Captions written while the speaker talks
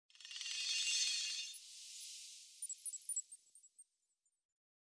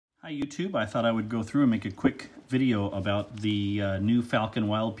Hi YouTube, I thought I would go through and make a quick video about the new Falken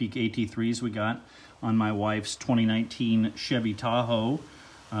Wildpeak AT3s we got on my wife's 2019 Chevy Tahoe.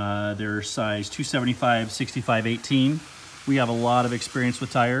 They're size 275, 65, 18. We have a lot of experience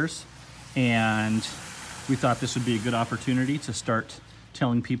with tires and we thought this would be a good opportunity to start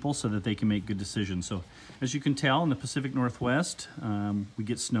telling people so that they can make good decisions. So as you can tell, in the Pacific Northwest, we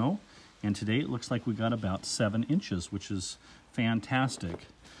get snow, and today it looks like we got about 7 inches, which is fantastic.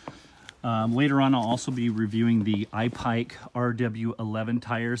 Later on, I'll also be reviewing the iPike RW11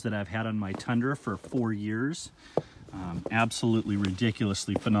 tires that I've had on my Tundra for 4 years. Absolutely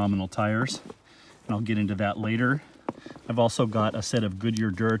ridiculously phenomenal tires, and I'll get into that later. I've also got a set of Goodyear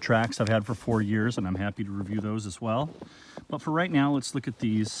Duratracs I've had for 4 years, and I'm happy to review those as well. But for right now, let's look at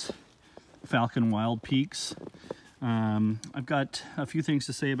these Falken Wildpeaks. I've got a few things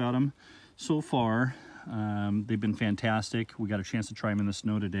to say about them so far. They've been fantastic. We got a chance to try them in the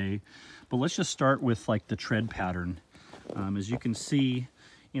snow today. But let's just start with like the tread pattern. As you can see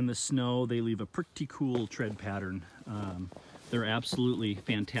in the snow, they leave a pretty cool tread pattern. They're absolutely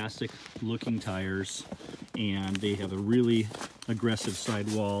fantastic looking tires, and they have a really aggressive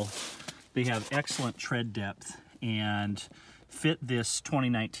sidewall. They have excellent tread depth and fit this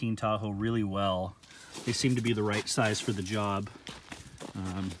 2019 Tahoe really well. They seem to be the right size for the job.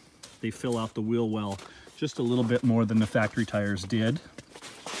 They fill out the wheel well, just a little bit more than the factory tires did.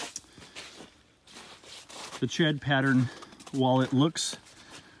 The tread pattern, while it looks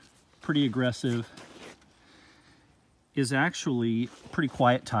pretty aggressive, is actually a pretty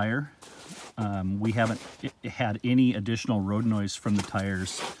quiet tire. We haven't had any additional road noise from the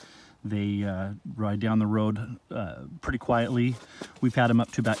tires. They ride down the road pretty quietly. We've had them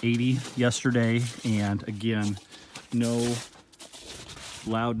up to about 80 yesterday, and again, no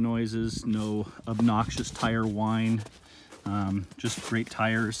loud noises, no obnoxious tire whine, just great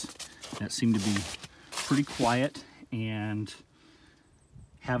tires that seem to be pretty quiet and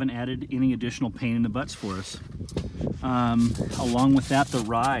haven't added any additional pain in the butts for us. Along with that, the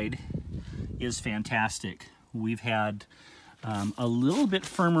ride is fantastic. We've had a little bit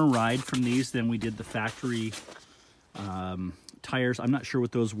firmer ride from these than we did the factory tires. I'm not sure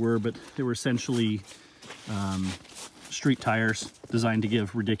what those were, but they were essentially street tires designed to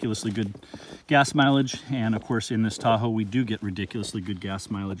give ridiculously good gas mileage, and of course in this Tahoe we do get ridiculously good gas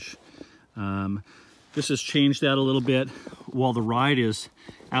mileage. This has changed that a little bit. While the ride is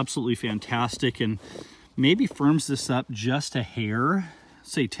absolutely fantastic and maybe firms this up just a hair,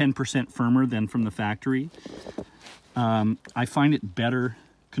 say 10% firmer than from the factory, I find it better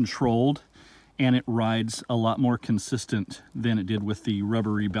controlled, and it rides a lot more consistent than it did with the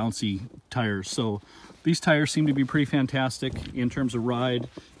rubbery bouncy tires. So these tires seem to be pretty fantastic in terms of ride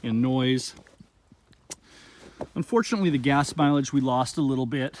and noise. Unfortunately, the gas mileage we lost a little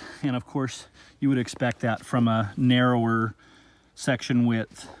bit, and of course you would expect that from a narrower section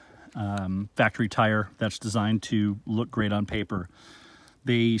width factory tire that's designed to look great on paper.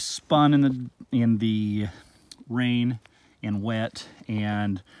 They spun in the rain and wet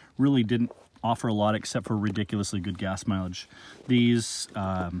and really didn't offer a lot except for ridiculously good gas mileage. These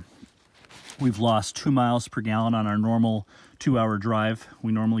we've lost 2 miles per gallon on our normal 2-hour drive.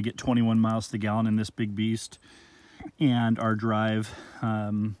 We normally get 21 miles to the gallon in this big beast. And our drive,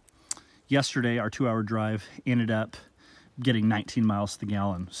 yesterday, our 2-hour drive, ended up getting 19 miles to the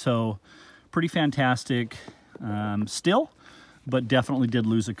gallon. So pretty fantastic still, but definitely did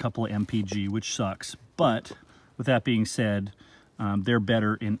lose a couple of mpg, which sucks. But with that being said, they're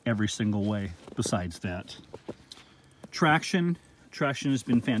better in every single way besides that. Traction has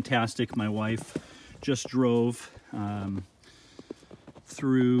been fantastic. My wife just drove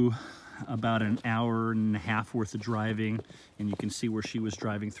through about an hour and a half worth of driving, and you can see where she was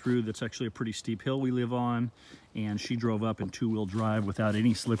driving through. That's actually a pretty steep hill we live on, and she drove up in 2-wheel drive without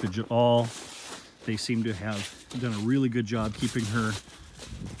any slippage at all. They seem to have done a really good job keeping her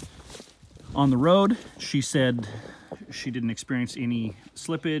on the road. She said she didn't experience any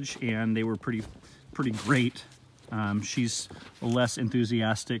slippage, and they were pretty great. She's a less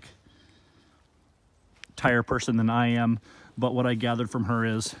enthusiastic tire person than I am, but what I gathered from her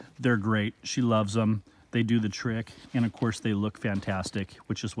is they're great. She loves them. They do the trick, and of course they look fantastic,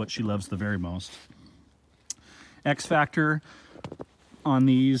 which is what she loves the very most. X factor on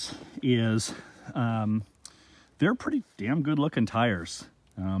these is they're pretty damn good looking tires.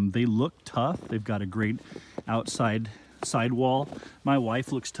 They look tough. They've got a great outside sidewall. My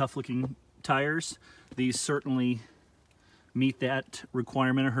wife looks tough looking tires. These certainly meet that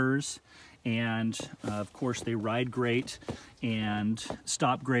requirement of hers, and of course they ride great and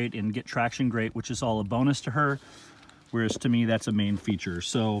stop great and get traction great, which is all a bonus to her. whereas to me that's a main feature.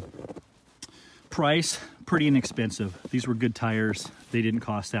 So price, pretty inexpensive. These were good tires. They didn't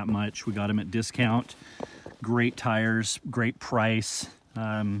cost that much. We got them at discount. Great tires, great price.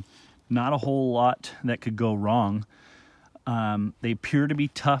 Not a whole lot that could go wrong. They appear to be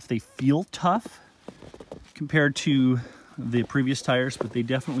tough. They feel tough compared to the previous tires, but they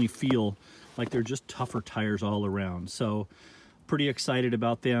definitely feel like they're just tougher tires all around. So pretty excited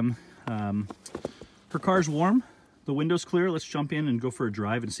about them. Her car's warm, the window's clear. Let's jump in and go for a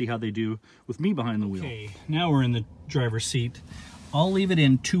drive and see how they do with me behind the wheel. Okay, now we're in the driver's seat. I'll leave it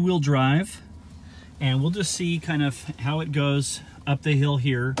in two-wheel drive and we'll just see kind of how it goes up the hill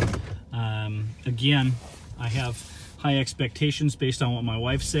here. Again, I have high expectations based on what my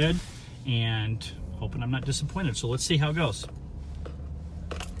wife said and hoping I'm not disappointed. So let's see how it goes.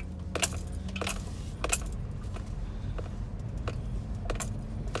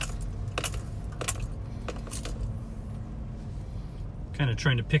 Kind of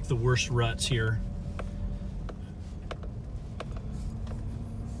trying to pick the worst ruts here.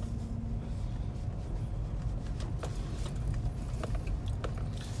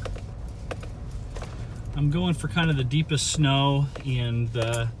 I'm going for kind of the deepest snow in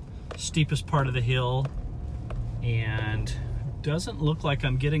the steepest part of the hill, and doesn't look like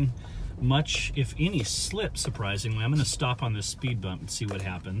I'm getting much, if any, slip, surprisingly. I'm going to stop on this speed bump and see what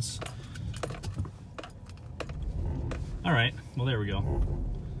happens. All right, well, there we go.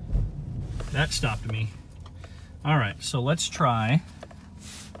 That stopped me. All right, so let's try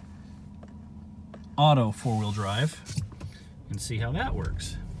auto four-wheel drive and see how that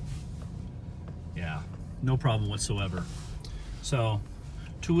works. Yeah, no problem whatsoever. So,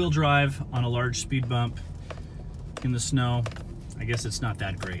 two-wheel drive on a large speed bump in the snow, I guess it's not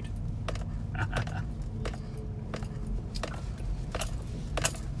that great.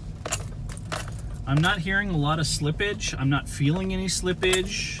 I'm not hearing a lot of slippage. I'm not feeling any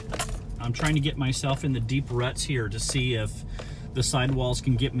slippage. I'm trying to get myself in the deep ruts here to see if the sidewalls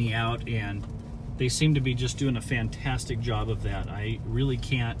can get me out, and they seem to be just doing a fantastic job of that. I really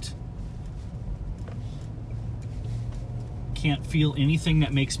can't feel anything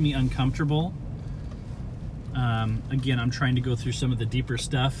that makes me uncomfortable. Again, I'm trying to go through some of the deeper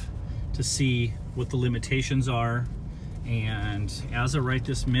stuff to see what the limitations are, and as of right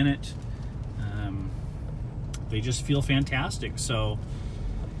this minute, they just feel fantastic. So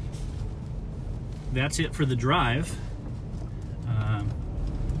that's it for the drive.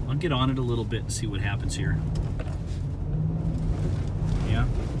 I'll get on it a little bit and see what happens here. Yeah.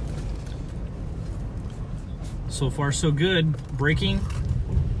 So far so good. Braking.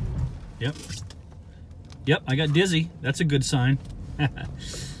 Yep. Yep, I got dizzy. That's a good sign.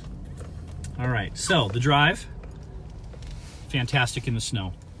 All right, so the drive, fantastic in the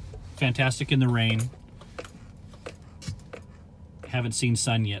snow. Fantastic in the rain. Haven't seen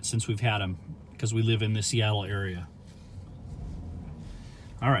sun yet since we've had them because we live in the Seattle area.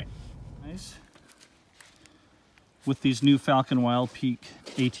 All right. Nice. With these new Falken Wildpeak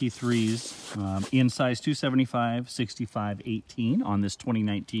AT3s in size 275, 65, 18 on this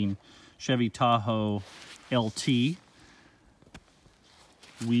 2019 Chevy Tahoe LT.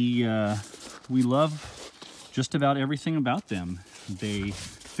 We love just about everything about them. They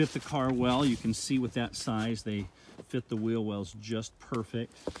fit the car well. You can see with that size, they fit the wheel wells just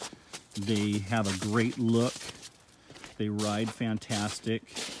perfect. They have a great look. They ride fantastic.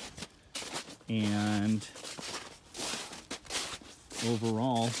 And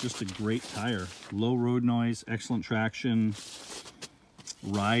overall, just a great tire. Low road noise, excellent traction.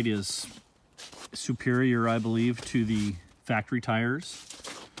 Ride is superior, I believe, to the factory tires,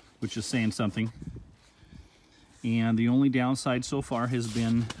 which is saying something. And the only downside so far has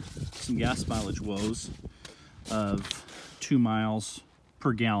been some gas mileage woes of 2 miles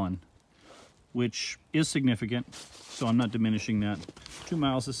per gallon, which is significant, so I'm not diminishing that. 2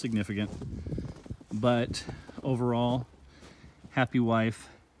 miles is significant, but overall, happy wife,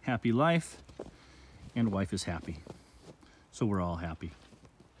 happy life, and wife is happy. So we're all happy.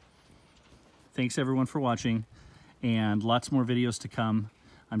 Thanks everyone for watching, and lots more videos to come.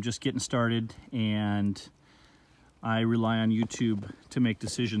 I'm just getting started, and I rely on YouTube to make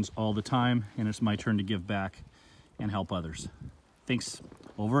decisions all the time, and it's my turn to give back and help others. Thanks.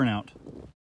 Over and out.